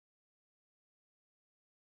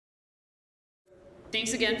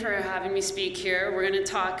Thanks again for having me speak here. We're going to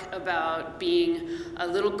talk about being a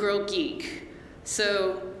little girl geek.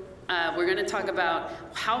 So we're going to talk about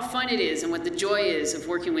how fun it is and what the joy is of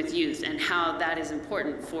working with youth and how that is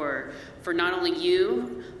important for not only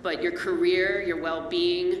you, but your career, your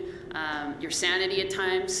well-being, your sanity at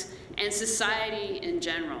times, and society in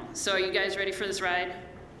general. So are you guys ready for this ride?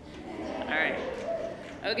 All right.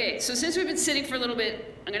 Okay, so since we've been sitting for a little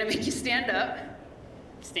bit, I'm going to make you stand up.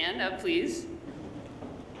 Stand up, please.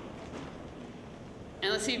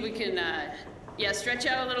 And let's see if we can, yeah, stretch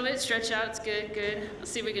out a little bit. Stretch out, it's good, good. Let's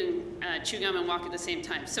see if we can chew gum and walk at the same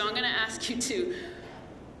time. So I'm gonna ask you to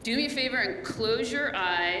do me a favor and close your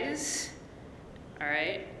eyes, all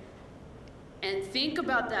right? And think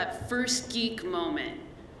about that first geek moment,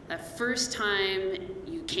 that first time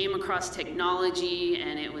you came across technology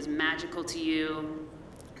and it was magical to you.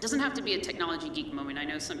 It doesn't have to be a technology geek moment. I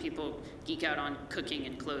know some people geek out on cooking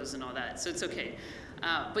and clothes and all that, so it's okay.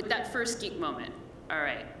 But that first geek moment. All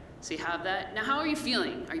right, so you have that. Now, how are you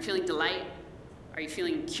feeling? Are you feeling delight? Are you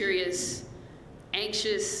feeling curious,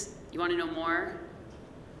 anxious? You want to know more?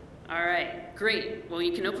 All right, great. Well,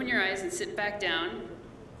 you can open your eyes and sit back down.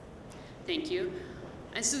 Thank you.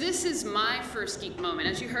 And so this is my first geek moment.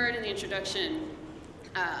 As you heard in the introduction,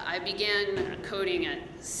 I began coding at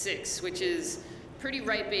 6, which is pretty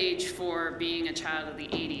ripe age for being a child of the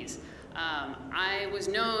 80s. I was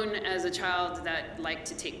known as a child that liked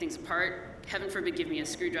to take things apart. Heaven forbid give me a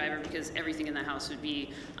screwdriver because everything in the house would be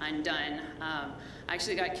undone. I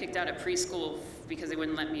actually got kicked out of preschool because they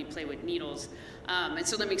wouldn't let me play with needles. And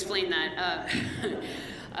so let me explain that.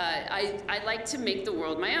 I like to make the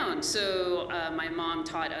world my own. So my mom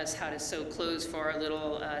taught us how to sew clothes for our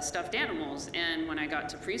little stuffed animals. And when I got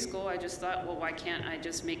to preschool, I just thought, well, why can't I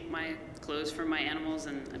just make my clothes for my animals?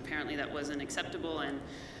 And apparently that wasn't acceptable. And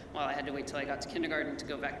well, I had to wait till I got to kindergarten to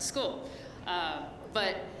go back to school.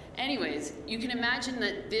 But anyways, you can imagine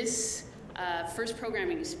that this first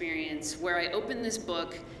programming experience where I open this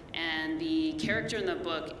book and the character in the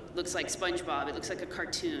book looks like SpongeBob, it looks like a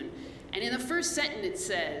cartoon. And in the first sentence it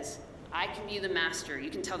says, I can be the master. You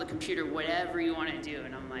can tell the computer whatever you want to do.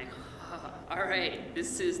 And I'm like, oh, all right,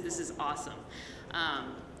 this is awesome.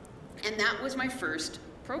 And that was my first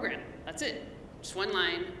program. That's it, just one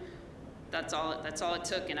line. That's all it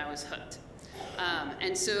took, and I was hooked.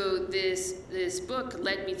 And so this book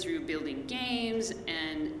led me through building games,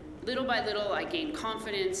 and little by little I gained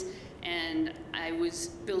confidence, and I was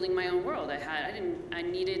building my own world. I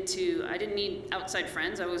didn't need outside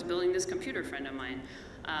friends. I was building this computer friend of mine.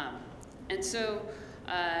 And so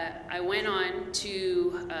I went on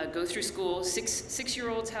to go through school.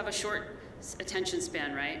 Six-year-olds have a short attention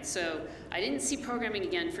span, right? So I didn't see programming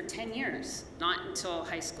again for 10 years, not until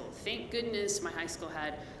high school. Thank goodness my high school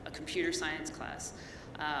had a computer science class.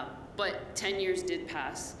 But 10 years did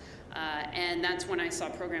pass, and that's when I saw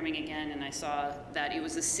programming again, and I saw that it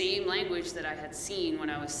was the same language that I had seen when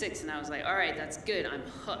I was 6, and I was like, all right, that's good, I'm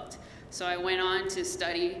hooked. So I went on to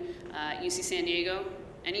study at UC San Diego.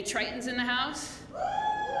 Any Tritons in the house?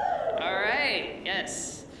 All right,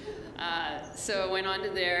 yes. So I went on to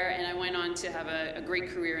there, and I went on to have a great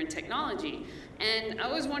career in technology. And I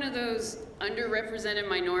was one of those underrepresented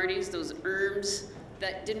minorities, those ERMs,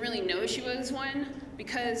 that didn't really know she was one,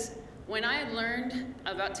 because when I learned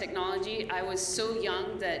about technology, I was so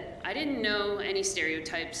young that I didn't know any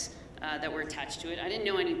stereotypes that were attached to it. I didn't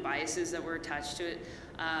know any biases that were attached to it.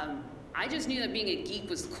 I just knew that being a geek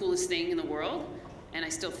was the coolest thing in the world, and I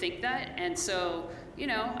still think that. And so, you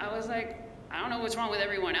know, I was like, I don't know what's wrong with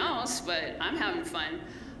everyone else, but I'm having fun.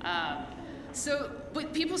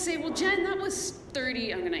 But people say, well, Jen, that was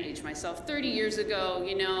 30, I'm gonna age myself, 30 years ago,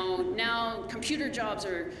 you know, now computer jobs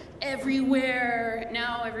are everywhere.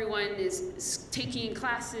 Now everyone is taking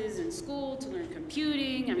classes in school to learn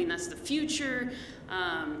computing. I mean, that's the future.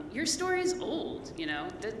 Your story is old, you know.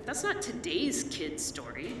 That's not today's kid's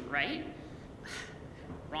story, right?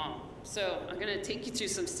 Wrong. So I'm gonna take you through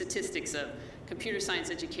some statistics of computer science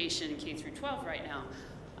education in K through 12 right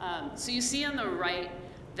now. So you see on the right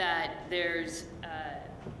that there's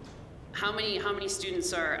how many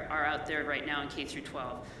students are out there right now in K through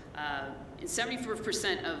 12. And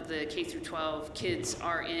 74% of the K through 12 kids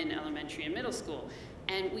are in elementary and middle school.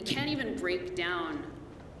 And we can't even break down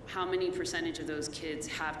how many percentage of those kids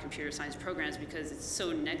have computer science programs because it's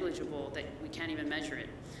so negligible that we can't even measure it.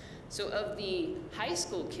 So of the high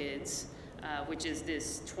school kids, which is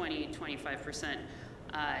this 25%,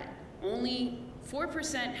 only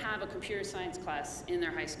 4% have a computer science class in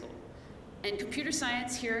their high school. And computer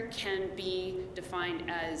science here can be defined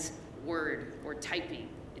as word or typing.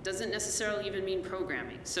 It doesn't necessarily even mean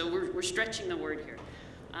programming. So we're stretching the word here.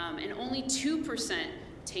 and only 2%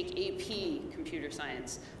 take AP computer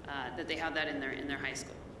science, that they have that in their high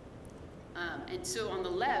school. And so on the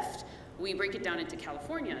left, we break it down into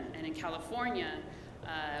California. And in California,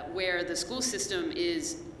 where the school system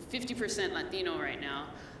is 50% Latino right now,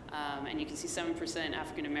 and you can see 7%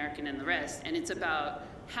 African American and the rest, and it's about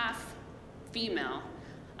half female.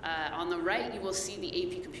 On the right, you will see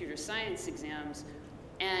the AP Computer Science exams,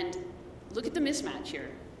 and look at the mismatch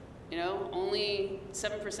here. You know, only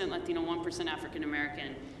 7% Latino, 1% African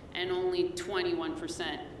American, and only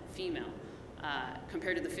 21% female,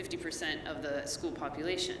 compared to the 50% of the school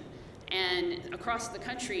population. And across the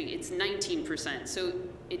country, it's 19%, so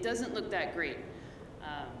it doesn't look that great.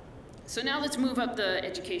 So now let's move up the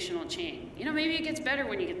educational chain. You know, maybe it gets better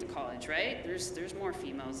when you get to college, right? There's more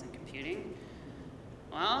females in computing.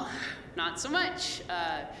 Well, not so much.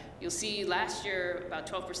 You'll see last year about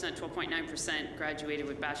 12%, 12.9% graduated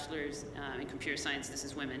with bachelor's in computer science. This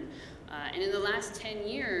is women. And in the last 10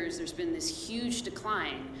 years, there's been this huge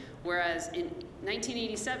decline, whereas in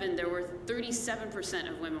 1987, there were 37%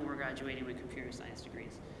 of women were graduating with computer science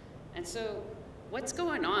degrees. And so what's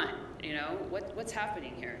going on? You know, what's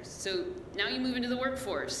happening here? So now you move into the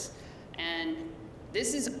workforce, and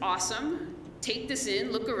this is awesome. Take this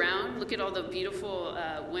in, look around, look at all the beautiful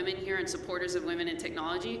women here and supporters of women in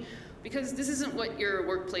technology, because this isn't what your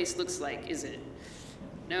workplace looks like, is it?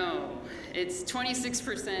 No, it's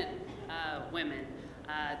 26% women,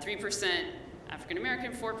 3% African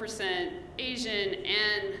American, 4% Asian,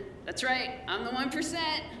 and that's right, I'm the 1%,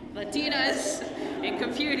 Latinas in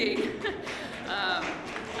computing.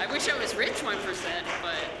 I wish I was rich 1%,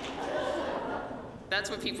 but that's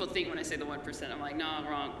what people think when I say the 1%. I'm like, no,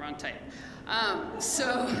 wrong type.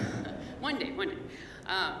 So one day.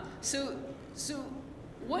 So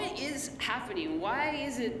what is happening? Why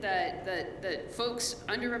is it that folks,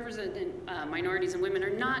 underrepresented minorities and women,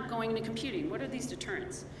 are not going into computing? What are these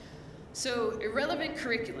deterrents? So irrelevant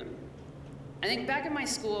curriculum. I think back in my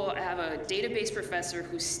school, I have a database professor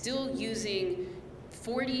who's still using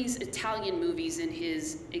 40s Italian movies in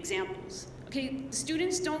his examples. Okay,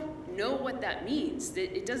 students don't know what that means.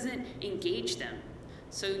 It doesn't engage them.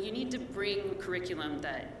 So you need to bring curriculum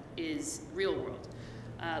that is real world.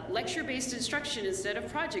 Lecture-based instruction instead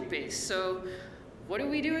of project-based. So what do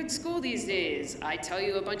we do at school these days? I tell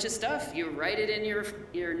you a bunch of stuff, you write it in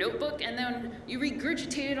your notebook, and then you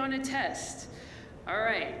regurgitate it on a test. All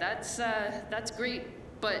right, that's great,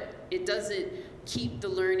 but it doesn't keep the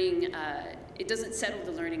learning, it doesn't settle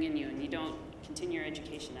the learning in you, and you don't continue your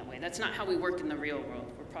education that way. That's not how we work in the real world.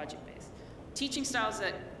 We're project-based. Teaching styles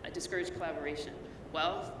that discourage collaboration.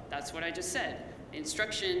 Well, that's what I just said.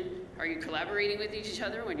 Instruction, are you collaborating with each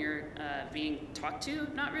other when you're being talked to?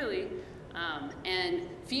 Not really. And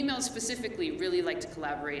females specifically really like to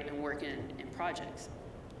collaborate and work in projects.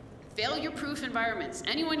 Failure-proof environments.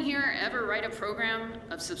 Anyone here ever write a program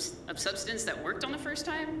of substance that worked on the first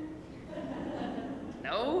time?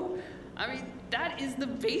 No? I mean, that is the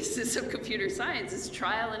basis of computer science. It's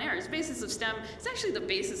trial and error. It's the basis of STEM. It's actually the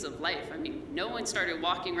basis of life. I mean, no one started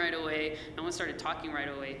walking right away. No one started talking right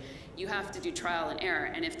away. You have to do trial and error.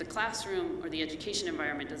 And if the classroom or the education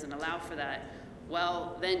environment doesn't allow for that,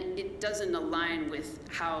 well, then it doesn't align with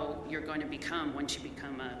how you're going to become once you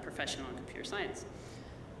become a professional in computer science.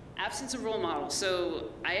 Absence of role models.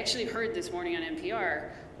 So I actually heard this morning on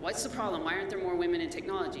NPR, what's the problem? Why aren't there more women in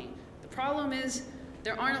technology? The problem is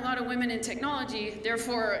there aren't a lot of women in technology,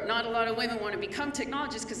 therefore not a lot of women want to become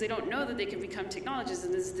technologists because they don't know that they can become technologists,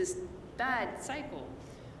 and there's this bad cycle.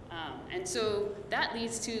 And so that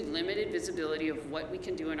leads to limited visibility of what we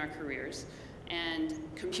can do in our careers, and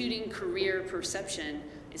computing career perception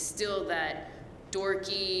is still that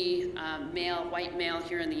dorky white male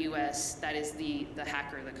here in the US that is the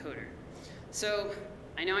hacker, the coder. So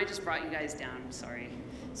I know I just brought you guys down, I'm sorry.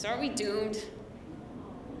 So are we doomed?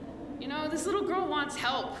 You know, this little girl wants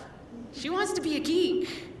help. She wants to be a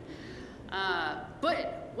geek.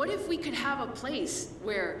 But what if we could have a place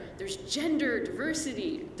where there's gender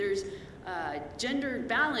diversity, there's gender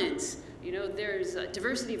balance, you know, there's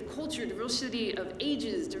diversity of culture, diversity of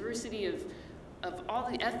ages, diversity of all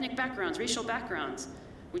the ethnic backgrounds, racial backgrounds.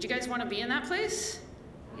 Would you guys want to be in that place?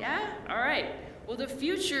 Yeah? All right. Well, the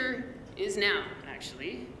future is now,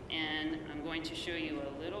 actually. And I'm going to show you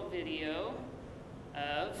a little video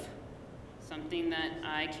of something that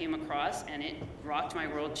I came across, and it rocked my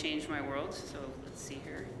world, changed my world. So let's see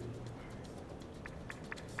here.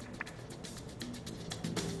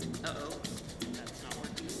 Uh-oh, that's not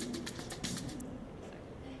working.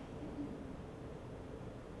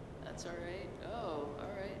 That's all right. Oh,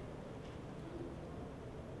 all right.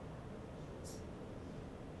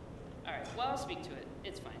 All right. Well, I'll speak to it.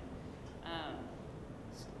 It's fine.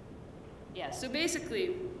 Yeah, so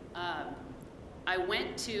basically, I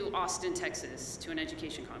went to Austin, Texas, to an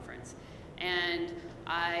education conference. And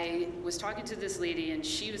I was talking to this lady, and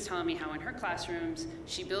she was telling me how in her classrooms,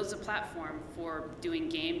 she builds a platform for doing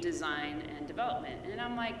game design and development. And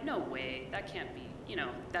I'm like, no way, that can't be, you know,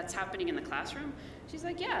 that's happening in the classroom? She's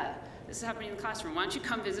like, yeah, this is happening in the classroom. Why don't you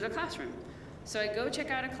come visit a classroom? So I go check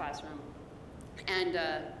out a classroom, and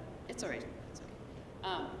it's all right.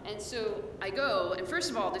 And so I go, and first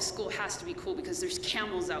of all, this school has to be cool because there's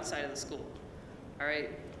camels outside of the school. All right,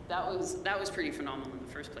 that was pretty phenomenal in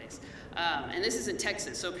the first place. And this is in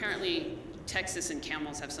Texas, so apparently Texas and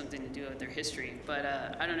camels have something to do with their history. But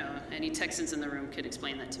I don't know, any Texans in the room could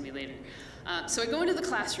explain that to me later. So I go into the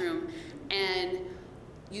classroom, and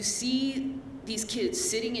you see these kids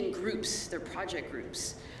sitting in groups, they're project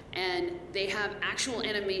groups, and they have actual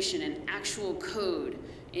animation and actual code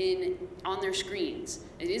on their screens.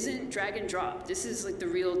 It isn't drag and drop. This is like the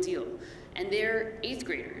real deal. And they're 8th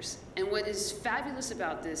graders. And what is fabulous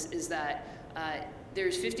about this is that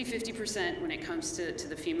there's 50-50% when it comes to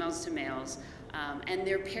the females to males, and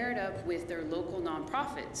they're paired up with their local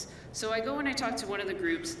nonprofits. So I go and I talk to one of the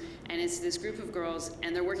groups, and it's this group of girls,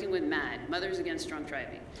 and they're working with MAD, Mothers Against Drunk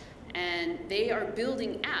Driving. And they are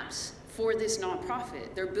building apps for this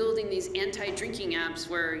nonprofit. They're building these anti-drinking apps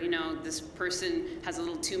where, you know, this person has a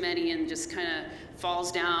little too many and just kind of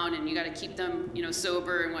falls down, and you got to keep them, you know,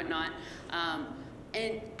 sober and whatnot.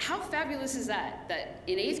 And how fabulous is that? That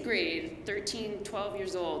in 8th grade, 13, 12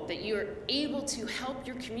 years old, that you are able to help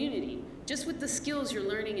your community just with the skills you're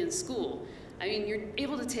learning in school. I mean, you're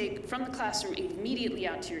able to take from the classroom immediately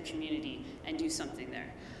out to your community and do something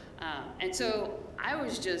there. And so I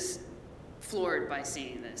was just floored by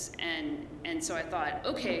seeing this. And so I thought,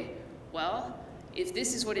 okay, well, if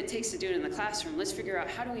this is what it takes to do it in the classroom, let's figure out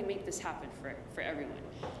how do we make this happen for everyone.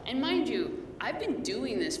 And mind you, I've been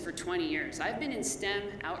doing this for 20 years. I've been in STEM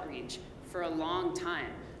outreach for a long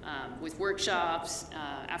time with workshops,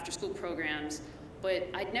 after school programs, but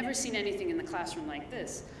I'd never seen anything in the classroom like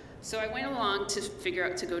this. So I went along to figure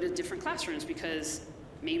out to go to different classrooms because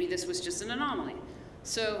maybe this was just an anomaly.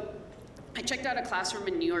 So I checked out a classroom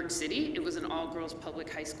in New York City. It was an all-girls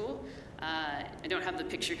public high school. I don't have the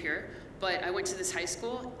picture here, but I went to this high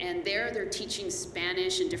school, and they're teaching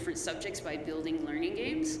Spanish and different subjects by building learning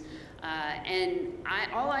games. And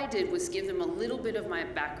all I did was give them a little bit of my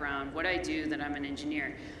background, what I do, that I'm an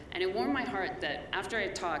engineer. And it warmed my heart that after I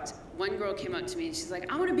talked, one girl came up to me and she's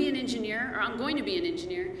like, I want to be an engineer, or I'm going to be an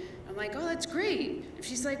engineer. I'm like, oh, that's great. And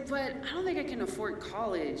she's like, but I don't think I can afford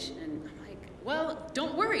college. And I'm like, well,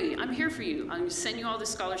 don't worry, I'm here for you. I'm going to send you all this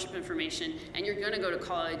scholarship information, and you're going to go to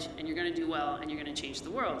college, and you're going to do well, and you're going to change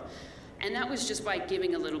the world. And that was just by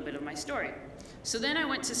giving a little bit of my story. So then I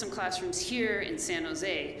went to some classrooms here in San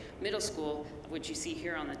Jose Middle School, which you see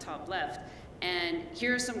here on the top left. And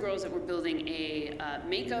here are some girls that were building a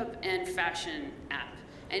makeup and fashion app.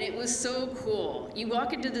 And it was so cool. You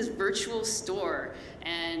walk into this virtual store,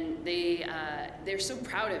 and they're so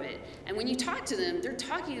proud of it. And when you talk to them, they're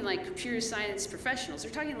talking like computer science professionals.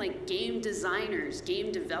 They're talking like game designers,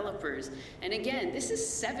 game developers. And again, this is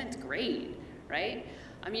 7th grade, right?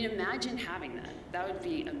 I mean, imagine having that. That would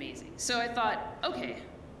be amazing. So I thought, okay,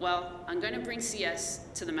 well, I'm going to bring CS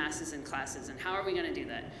to the masses in classes, and how are we going to do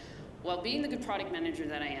that? Well, being the good product manager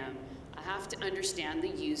that I am, I have to understand the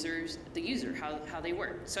user, how they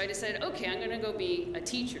work. So I decided, okay, I'm going to go be a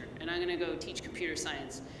teacher, and I'm going to go teach computer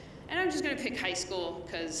science. And I'm just going to pick high school,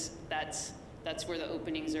 because that's where the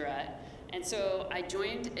openings are at. And so I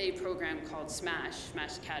joined a program called Smash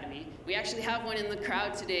Academy. We actually have one in the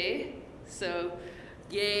crowd today. So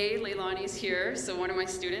yay, Leilani's here, so one of my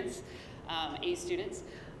students, A students.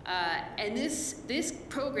 And this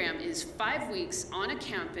program is 5 weeks on a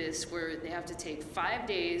campus where they have to take 5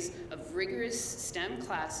 days of rigorous STEM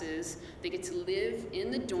classes. They get to live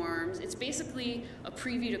in the dorms. It's basically a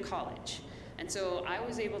preview to college. And so I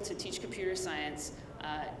was able to teach computer science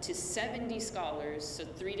to 70 scholars, so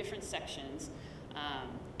 3 different sections.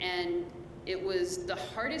 And it was the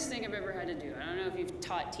hardest thing I've ever had to do. I don't know if you've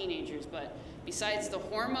taught teenagers, but besides the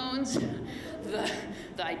hormones, the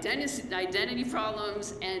identity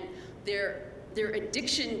problems, and their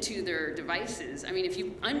addiction to their devices. I mean, if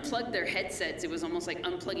you unplugged their headsets, it was almost like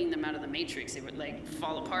unplugging them out of the matrix. They would like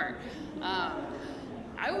fall apart.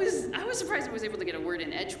 I was surprised I was able to get a word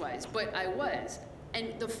in edgewise, but I was.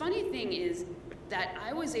 And the funny thing is that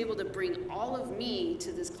I was able to bring all of me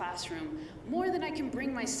to this classroom more than I can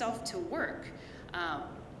bring myself to work.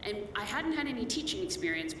 And I hadn't had any teaching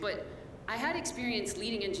experience, but I had experience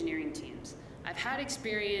leading engineering teams. I've had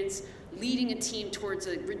experience leading a team towards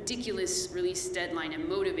a ridiculous release deadline and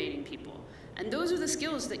motivating people. And those are the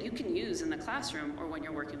skills that you can use in the classroom or when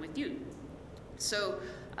you're working with youth. So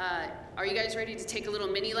are you guys ready to take a little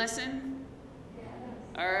mini lesson?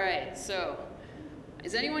 Yeah. All right, so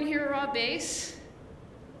is anyone here a raw bass?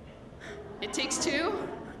 It takes two?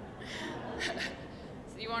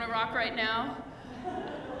 So you want to rock right now?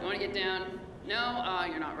 You want to get down? No? Oh,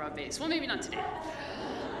 you're not raw bass. Well, maybe not today.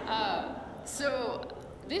 So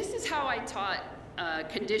this is how I taught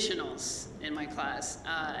conditionals in my class,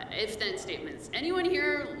 if-then statements. Anyone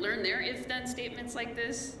here learn their if-then statements like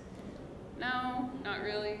this? No, not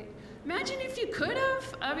really. Imagine if you could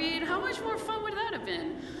have. I mean, how much more fun would that have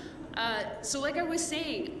been? So like I was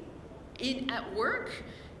saying, at work,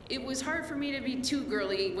 it was hard for me to be too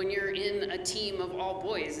girly when you're in a team of all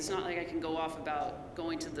boys. It's not like I can go off about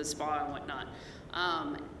going to the spa and whatnot.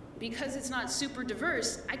 Because it's not super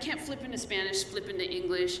diverse, I can't flip into Spanish, flip into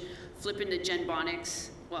English, flip into Genbonics.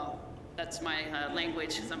 Well, that's my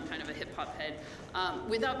language, because I'm kind of a hip hop head,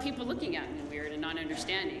 without people looking at me weird and not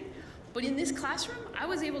understanding. But in this classroom, I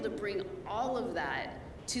was able to bring all of that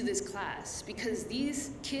to this class because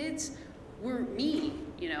these kids were me,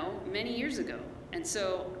 you know, many years ago. And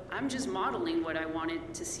so I'm just modeling what I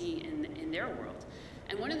wanted to see in their world.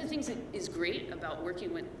 And one of the things that is great about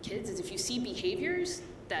working with kids is if you see behaviors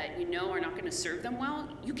that you know are not going to serve them well,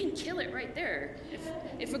 you can kill it right there.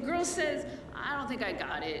 If a girl says, I don't think I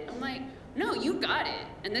got it, I'm like, no, you got it,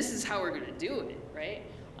 and this is how we're going to do it, right?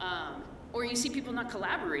 Or you see people not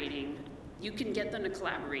collaborating, you can get them to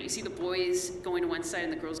collaborate. You see the boys going to one side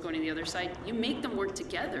and the girls going to the other side, you make them work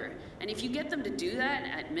together. And if you get them to do that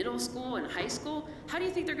at middle school and high school, how do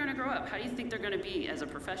you think they're going to grow up? How do you think they're going to be as a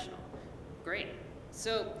professional? Great.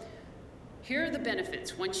 So here are the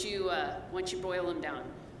benefits once you boil them down.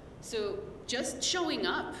 So just showing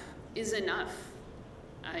up is enough.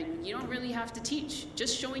 You don't really have to teach.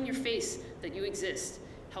 Just showing your face that you exist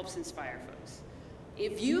helps inspire folks.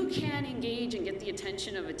 If you can engage and get the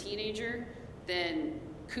attention of a teenager, then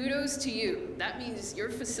kudos to you. That means your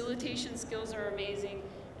facilitation skills are amazing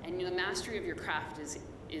and the mastery of your craft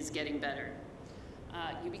is getting better.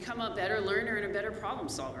 You become a better learner and a better problem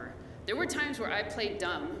solver. There were times where I played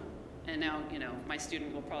dumb, and now, you know, my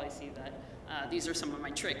student will probably see that. These are some of my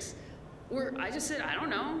tricks. Where I just said, I don't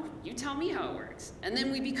know, you tell me how it works. And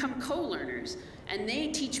then we become co-learners, and they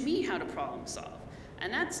teach me how to problem solve.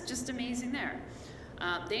 And that's just amazing there.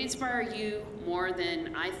 They inspire you more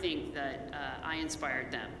than I think that I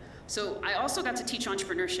inspired them. So I also got to teach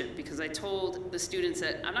entrepreneurship because I told the students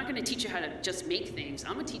that I'm not gonna teach you how to just make things,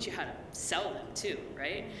 I'm gonna teach you how to sell them too,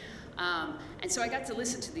 right? And so I got to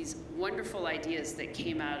listen to these wonderful ideas that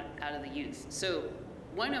came out of the youth. So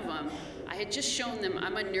one of them, I had just shown them,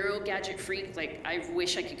 I'm a neuro gadget freak, like I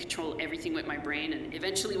wish I could control everything with my brain, and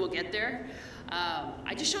eventually we'll get there.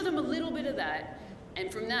 I just showed them a little bit of that,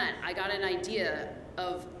 and from that, I got an idea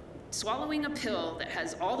of swallowing a pill that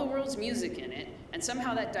has all the world's music in it, and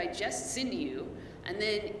somehow that digests into you, and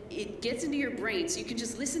then it gets into your brain, so you can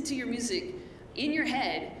just listen to your music in your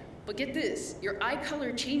head, but get this, your eye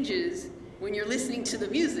color changes when you're listening to the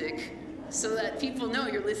music, so that people know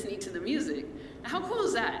you're listening to the music. Now, how cool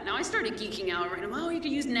is that? Now I started geeking out, right? Oh, you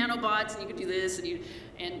could use nanobots, and you could do this,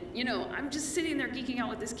 and you know, I'm just sitting there geeking out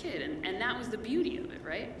with this kid, and that was the beauty of it,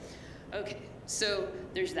 right? Okay, so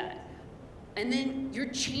there's that. And then you're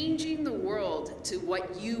changing the world to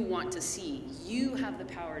what you want to see. You have the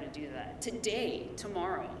power to do that. Today,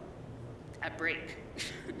 tomorrow, at break.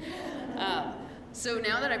 So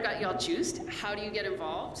now that I've got y'all juiced, how do you get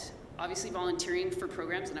involved? Obviously volunteering for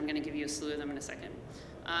programs, and I'm gonna give you a slew of them in a second.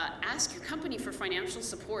 Ask your company for financial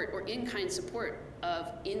support or in-kind support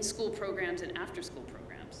of in-school programs and after-school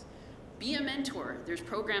programs. Be a mentor. There's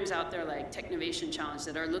programs out there like Technovation Challenge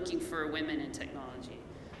that are looking for women in technology.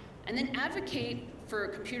 And then advocate for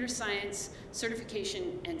computer science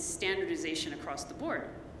certification and standardization across the board.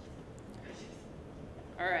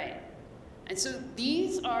 All right. And so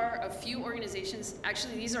these are a few organizations.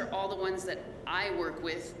 Actually, these are all the ones that I work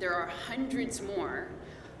with. There are hundreds more,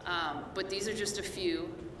 but these are just a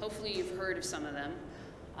few. Hopefully you've heard of some of them.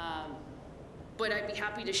 But I'd be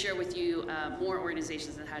happy to share with you more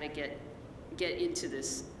organizations and how to get into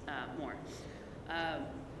this more.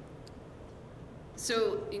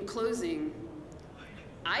 So in closing,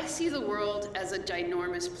 I see the world as a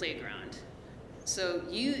ginormous playground. So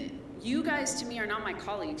you guys to me are not my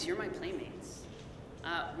colleagues, you're my playmates.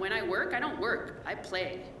 When I work, I don't work, I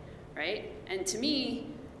play, right? And to me,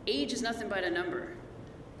 age is nothing but a number.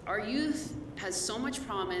 Our youth has so much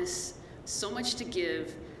promise, so much to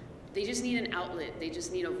give, they just need an outlet, they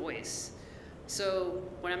just need a voice. So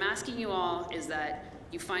what I'm asking you all is that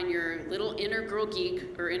you find your little inner girl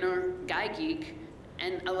geek or inner guy geek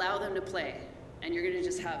and allow them to play. And you're gonna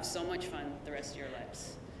just have so much fun the rest of your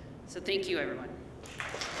lives. So thank you, everyone.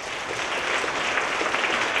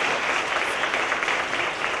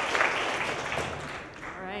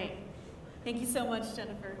 All right. Thank you so much,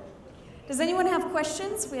 Jennifer. Does anyone have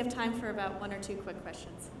questions? We have time for about 1 or 2 quick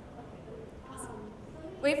questions.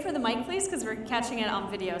 Wait for the mic, please, because we're catching it on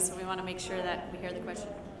video, so we want to make sure that we hear the question.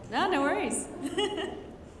 No worries.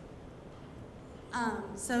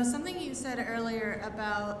 So something you said earlier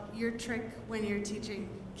about your trick when you're teaching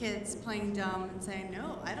kids playing dumb and saying,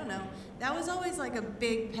 no, I don't know. That was always like a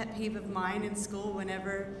big pet peeve of mine in school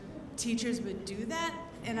whenever teachers would do that.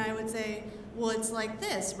 And I would say, well, it's like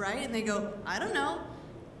this, right? And they go, I don't know.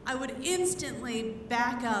 I would instantly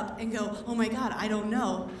back up and go, oh my God, I don't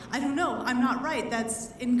know. I don't know, I'm not right, that's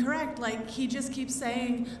incorrect. Like, he just keeps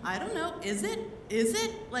saying, I don't know, is it? Is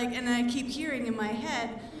it? Like, and I keep hearing in my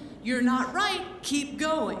head, you're not right, keep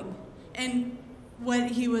going. And what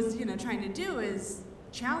he was, trying to do is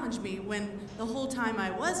challenge me when the whole time I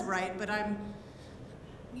was right, but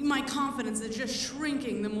my confidence is just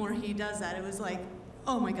shrinking the more he does that. It was like,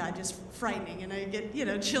 oh my God, just frightening, and I get,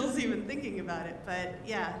 chills even thinking about it. But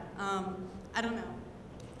yeah, I don't know.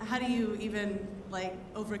 How do you even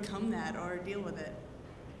overcome that or deal with it?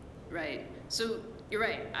 Right. So you're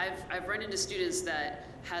right. I've run into students that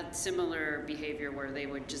had similar behavior where they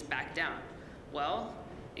would just back down. Well,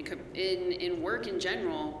 in work in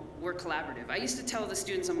general, we're collaborative. I used to tell the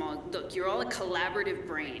students, look, you're all a collaborative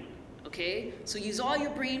brain. Okay? So use all your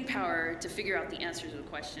brain power to figure out the answers to the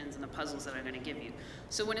questions and the puzzles that I'm going to give you.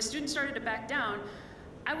 So when a student started to back down,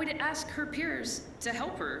 I would ask her peers to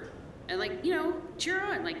help her and cheer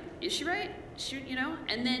her on, is she right?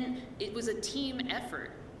 And then it was a team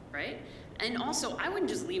effort, right? And also, I wouldn't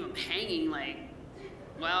just leave them hanging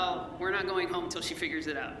well, we're not going home until she figures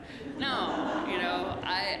it out. No,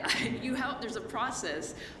 there's a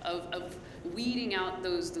process of weeding out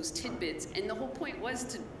those tidbits, and the whole point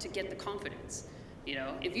was to get the confidence.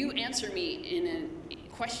 If you answer me in a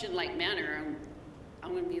question-like manner,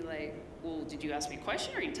 I'm gonna be like, well, did you ask me a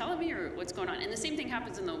question? Are you telling me, or what's going on? And the same thing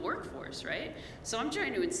happens in the workforce, right? So I'm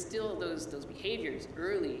trying to instill those behaviors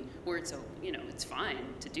early, where it's it's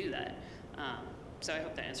fine to do that. So I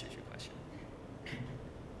hope that answers your question.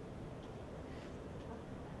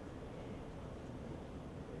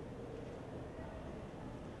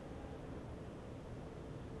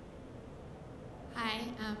 Hi,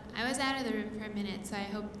 I was out of the room for a minute, so I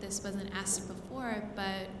hope this wasn't asked before,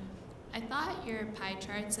 but I thought your pie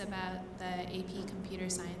charts about the AP computer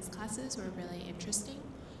science classes were really interesting.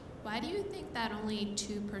 Why do you think that only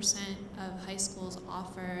 2% of high schools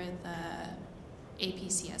offer the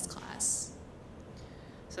APCS class?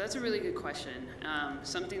 So that's a really good question.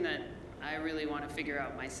 Something that I really want to figure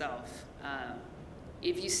out myself.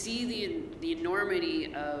 If you see the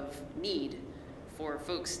enormity of need for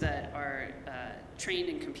folks that are trained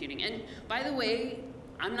in computing. And by the way,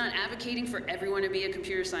 I'm not advocating for everyone to be a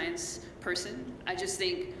computer science person. I just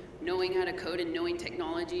think knowing how to code and knowing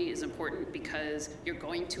technology is important because you're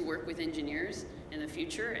going to work with engineers in the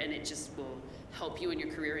future, and it just will help you in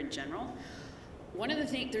your career in general. One of the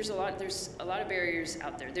things, there's a lot of barriers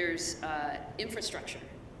out there. There's infrastructure.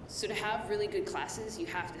 So to have really good classes, you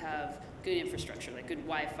have to have good infrastructure, like good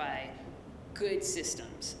Wi-Fi, good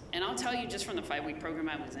systems. And I'll tell you, just from the 5-week program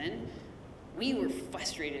I was in, we were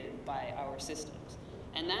frustrated by our systems.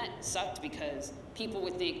 And that sucked because people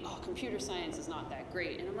would think, oh, computer science is not that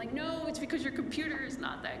great. And I'm like, no, it's because your computer is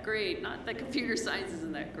not that great, not that computer science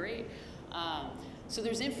isn't that great. So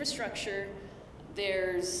there's infrastructure,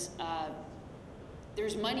 there's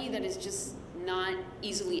money that is just not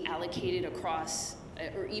easily allocated across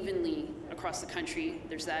or evenly across the country.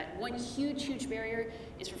 There's that. One huge barrier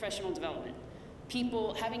is professional development.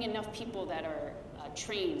 Having enough people that are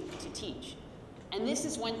trained to teach. And this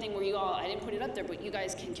is one thing where I didn't put it up there, but you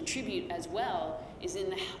guys can contribute as well, is in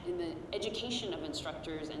the education of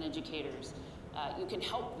instructors and educators. You can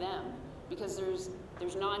help them because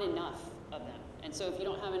there's not enough of them. And so if you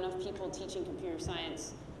don't have enough people teaching computer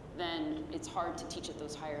science, then it's hard to teach at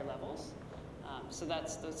those higher levels. So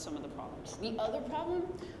that's some of the problems. The other problem,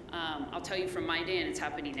 I'll tell you from my day, and it's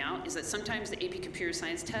happening now, is that sometimes the AP Computer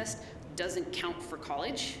Science test doesn't count for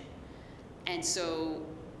college. And so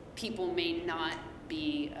people may not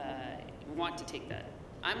want to take that.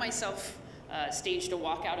 I myself staged a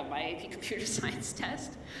walkout of my AP Computer Science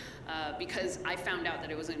test because I found out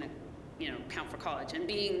that it wasn't going to count for college. And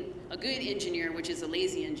being a good engineer, which is a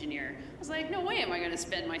lazy engineer, I was like, no way am I going to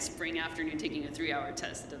spend my spring afternoon taking a 3-hour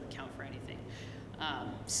test that doesn't count for anything.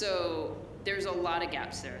 So there's a lot of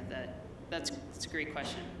gaps there that that's a great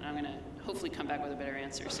question. And I'm going to hopefully come back with a better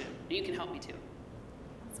answer soon. And you can help me too.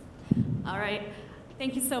 All right.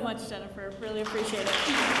 Thank you so much, Jennifer. Really appreciate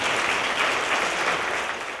it.